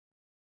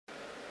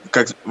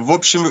как в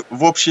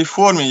общей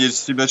форме я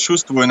себя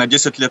чувствую на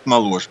 10 лет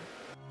моложе.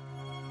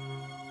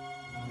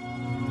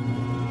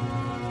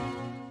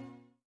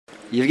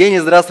 Евгений,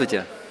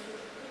 здравствуйте.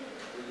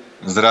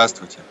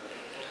 Здравствуйте.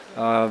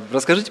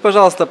 Расскажите,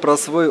 пожалуйста, про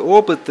свой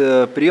опыт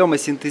приема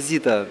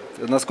синтезита.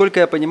 Насколько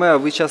я понимаю,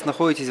 вы сейчас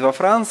находитесь во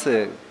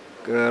Франции.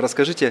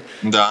 Расскажите,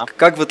 Да.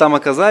 как вы там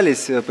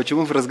оказались,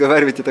 почему вы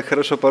разговариваете так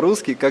хорошо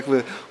по-русски, как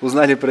вы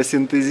узнали про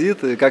синтезит,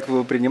 как вы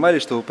его принимали,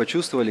 что вы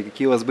почувствовали,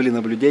 какие у вас были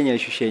наблюдения,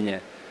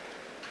 ощущения?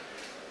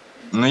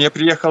 Ну, я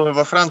приехал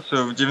во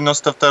Францию в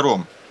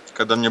 92-м,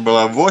 когда мне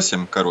было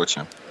 8,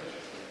 короче.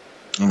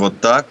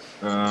 Вот так.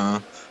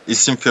 Из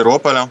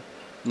Симферополя.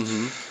 Угу.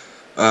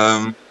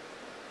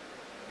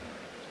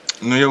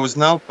 Ну, я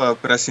узнал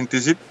про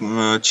синтезит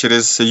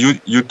через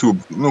YouTube.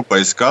 Ну,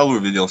 поискал,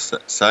 увидел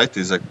сайт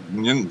и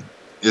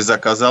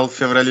заказал в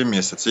феврале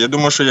месяце. Я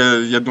думаю, что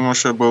я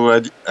был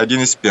один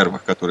из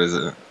первых,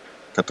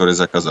 который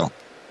заказал.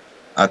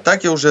 А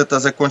так я уже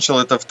закончил,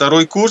 это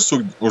второй курс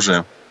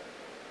уже.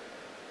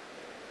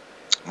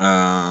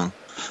 Ну,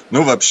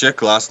 вообще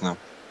классно.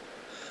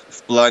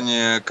 В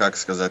плане, как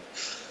сказать,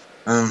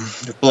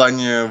 в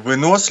плане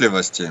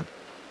выносливости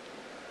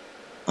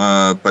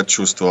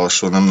почувствовал,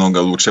 что намного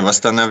лучше.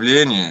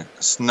 Восстановление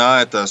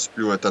сна,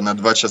 сплю на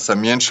 2 часа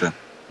меньше.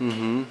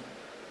 Угу.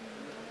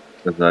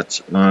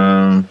 Сказать.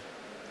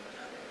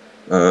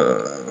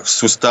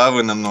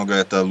 Суставы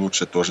намного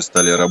лучше тоже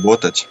стали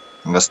работать,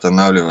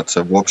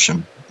 восстанавливаться в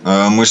общем.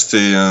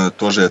 Мышцы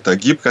тоже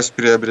гибкость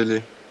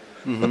приобрели.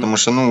 Угу. Потому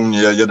что,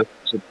 я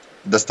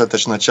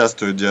достаточно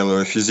часто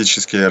делаю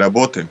физические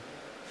работы.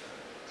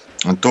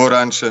 То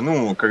раньше,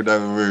 когда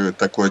вы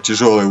такое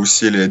тяжелое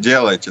усилие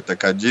делаете,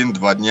 так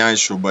 1-2 дня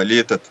еще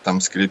болит, это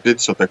там скрипит,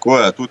 все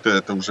такое, а тут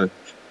это уже...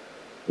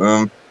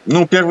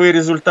 первые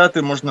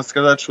результаты, можно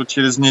сказать, что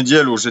через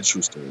неделю уже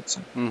чувствуются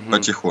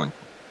потихоньку.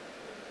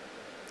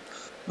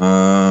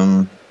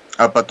 А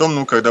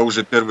потом, когда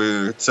уже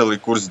первый целый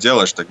курс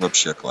делаешь, так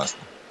вообще классно.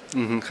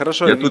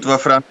 Хорошо. Я тут во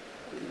Франции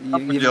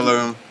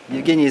делаю...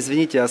 Евгений,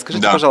 извините, а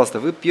скажите,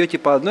 пожалуйста, вы пьете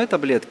по одной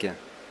таблетке?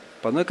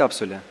 По одной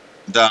капсуле?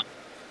 Да.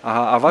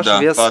 Ага, а ваш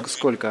вес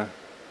сколько?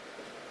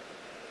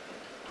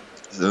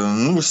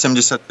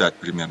 75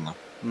 примерно.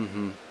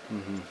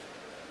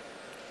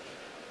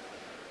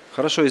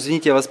 Хорошо,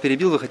 извините, я вас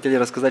перебил, вы хотели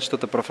рассказать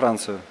что-то про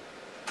Францию.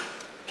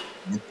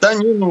 Да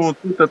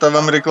тут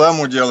вам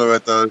рекламу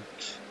делаю,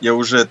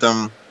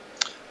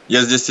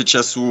 я здесь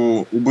сейчас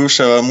у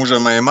бывшего мужа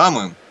моей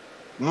мамы,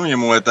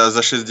 ему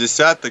за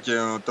 60,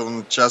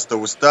 он часто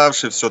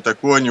уставший, все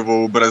такое, у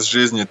него образ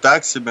жизни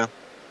так себе.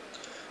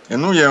 И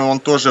он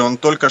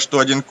только что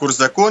один курс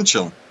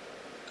закончил,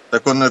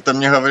 так он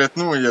мне говорит,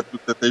 я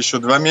тут еще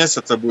 2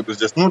 месяца буду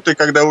здесь. Ты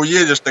когда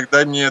уедешь,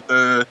 тогда мне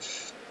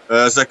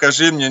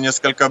закажи мне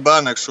несколько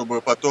банок,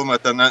 чтобы потом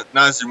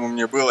на зиму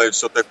мне было и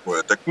все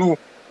такое. Так,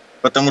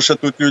 потому что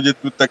тут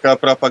такая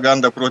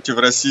пропаганда против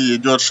России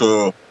идет,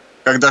 что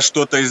когда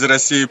что-то из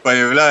России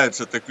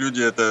появляется, так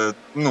люди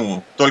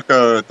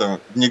только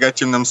в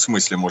негативном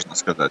смысле, можно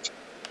сказать.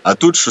 А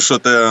тут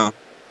что-то,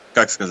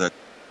 как сказать,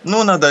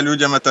 надо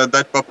людям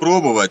дать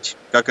попробовать,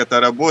 как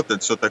это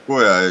работает, все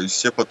такое, а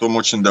все потом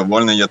очень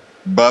довольны. Я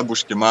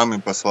бабушке, маме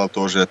послал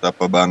тоже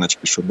по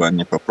баночке, чтобы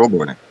они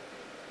попробовали.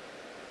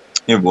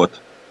 И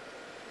вот.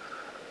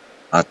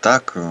 А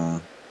так,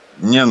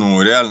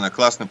 реально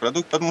классный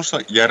продукт, потому что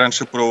я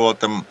раньше пробовал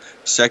там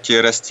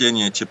всякие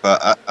растения,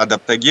 типа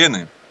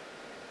адаптогены,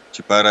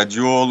 типа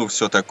радиолу,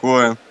 все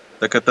такое.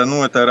 Так это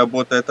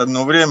работает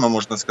одно время,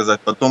 можно сказать,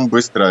 потом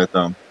быстро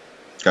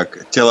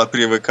как тело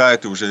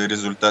привыкает, и уже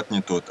результат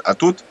не тот. А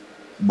тут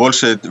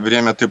больше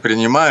время ты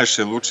принимаешь,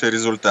 и лучший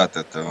результат.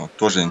 Это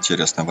тоже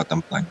интересно в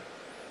этом плане.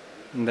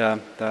 Да.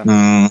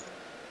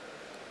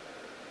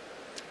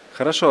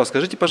 Хорошо,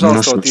 скажите,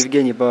 пожалуйста,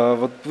 Евгений,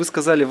 вот вы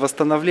сказали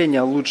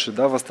восстановление лучше,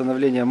 да,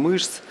 восстановление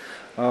мышц.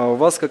 У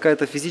вас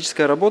какая-то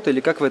физическая работа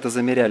или как вы это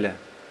замеряли?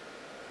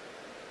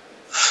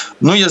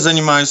 Я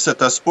занимаюсь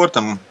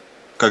спортом,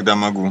 когда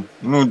могу.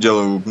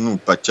 Делаю,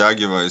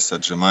 подтягиваюсь,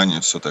 отжимания,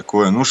 все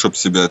такое. Чтобы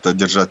себя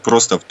держать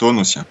просто в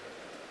тонусе.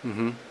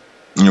 Угу.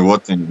 И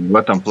вот в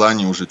этом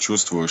плане уже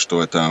чувствую,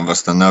 что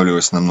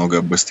восстанавливаюсь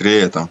намного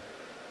быстрее.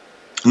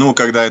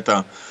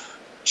 Когда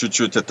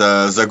чуть-чуть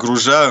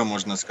загружаю,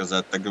 можно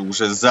сказать, так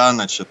уже за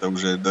ночь,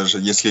 уже даже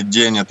если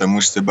день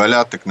мышцы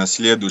болят, так на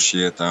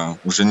следующий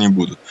уже не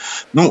будут.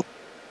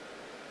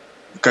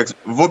 Как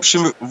в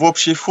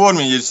общей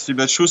форме я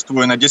себя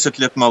чувствую на 10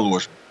 лет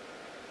моложе.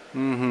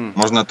 Угу.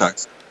 Можно так.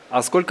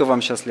 А сколько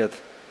вам сейчас лет?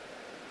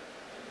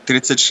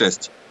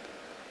 36.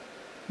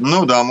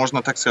 Да,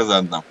 можно так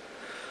сказать, да.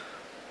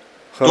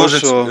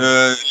 Хорошо.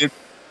 Тоже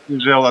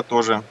свежело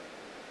тоже.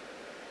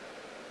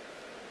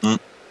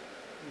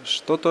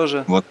 Что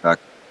тоже? Вот так.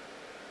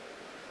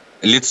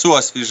 Лицо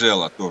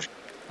освежело тоже.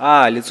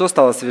 А, лицо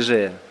стало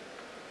свежее.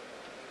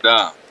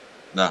 Да.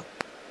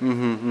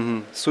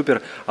 Угу.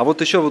 Супер. А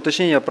вот еще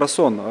уточнение про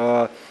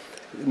сон.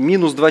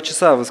 Минус 2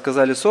 часа, вы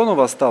сказали, сон у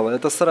вас стало.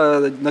 Это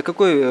на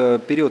какой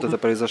период это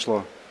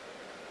произошло?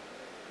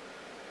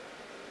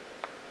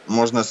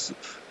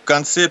 в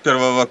конце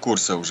первого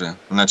курса уже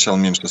начал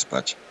меньше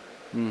спать.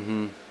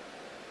 Мгм.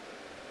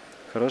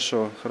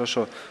 Хорошо,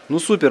 хорошо. Ну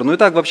супер. Ну и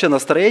так вообще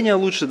настроение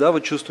лучше, да?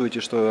 Вы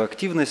чувствуете, что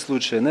активность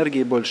лучше,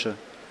 энергии больше?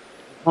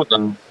 Ну да.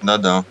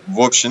 Да-да.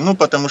 В общем, ну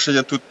потому что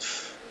я тут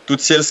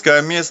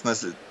сельская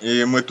местность,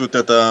 и мы тут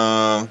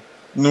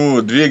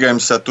ну,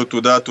 двигаемся то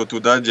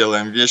туда,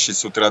 делаем вещи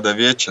с утра до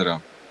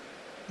вечера.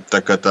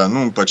 Так это,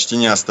 ну, почти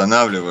не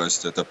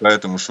останавливаясь. Это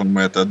поэтому, что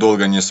мы это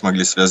долго не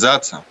смогли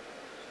связаться.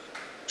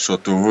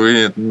 Что-то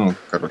вы, ну,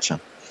 короче.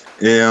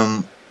 И,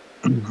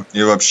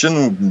 и вообще,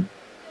 ну,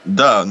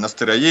 да,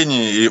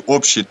 настроение и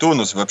общий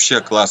тонус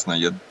вообще классно.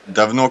 Я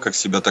давно как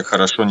себя так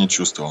хорошо не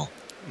чувствовал.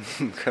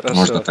 Можно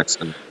Хорошо, так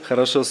сказать.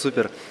 хорошо,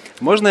 супер.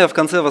 Можно я в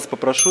конце вас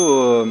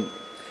попрошу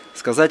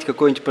сказать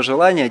какое-нибудь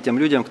пожелание тем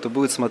людям, кто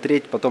будет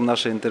смотреть потом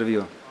наше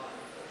интервью?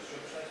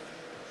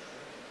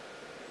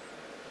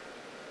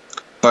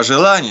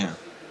 Пожелания.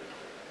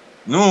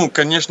 Ну,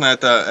 конечно,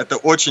 это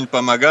очень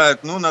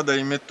помогает. Ну, надо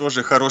иметь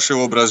тоже хороший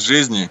образ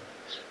жизни.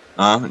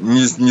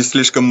 Не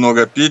слишком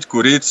много пить,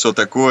 курить, все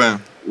такое.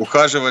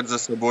 Ухаживать за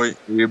собой.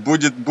 И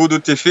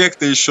будут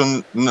эффекты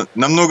еще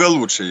намного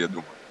лучше, я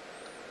думаю.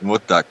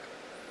 Вот так.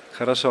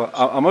 Хорошо.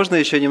 А можно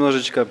еще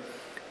немножечко,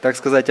 так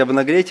сказать,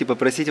 обнагреть и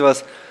попросить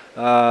вас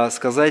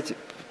сказать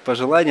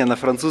пожелание на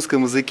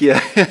французском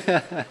языке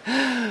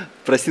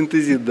про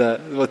синтезит, да.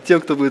 Вот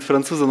тем, кто будет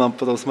француза нам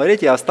потом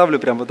смотреть, я оставлю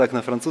прям вот так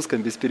на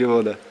французском без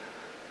перевода.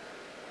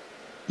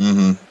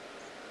 Mhm.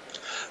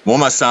 Bon,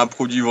 bah, c'est un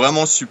produit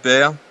vraiment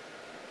super.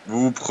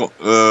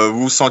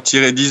 Vous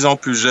sentirez 10 ans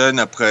plus jeune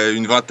après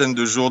une vingtaine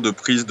de jours de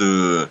prise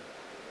de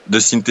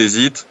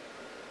Synthesit.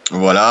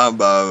 Voilà,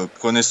 bah,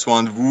 prenez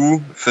soin de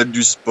vous, faites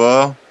du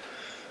sport,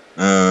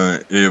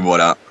 et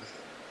voilà.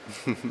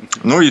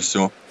 Ну и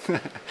все.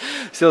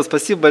 Все,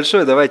 спасибо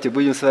большое. Давайте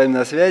будем с вами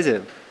на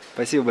связи.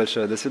 Спасибо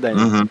большое. До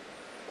свидания.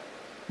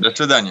 До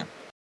свидания.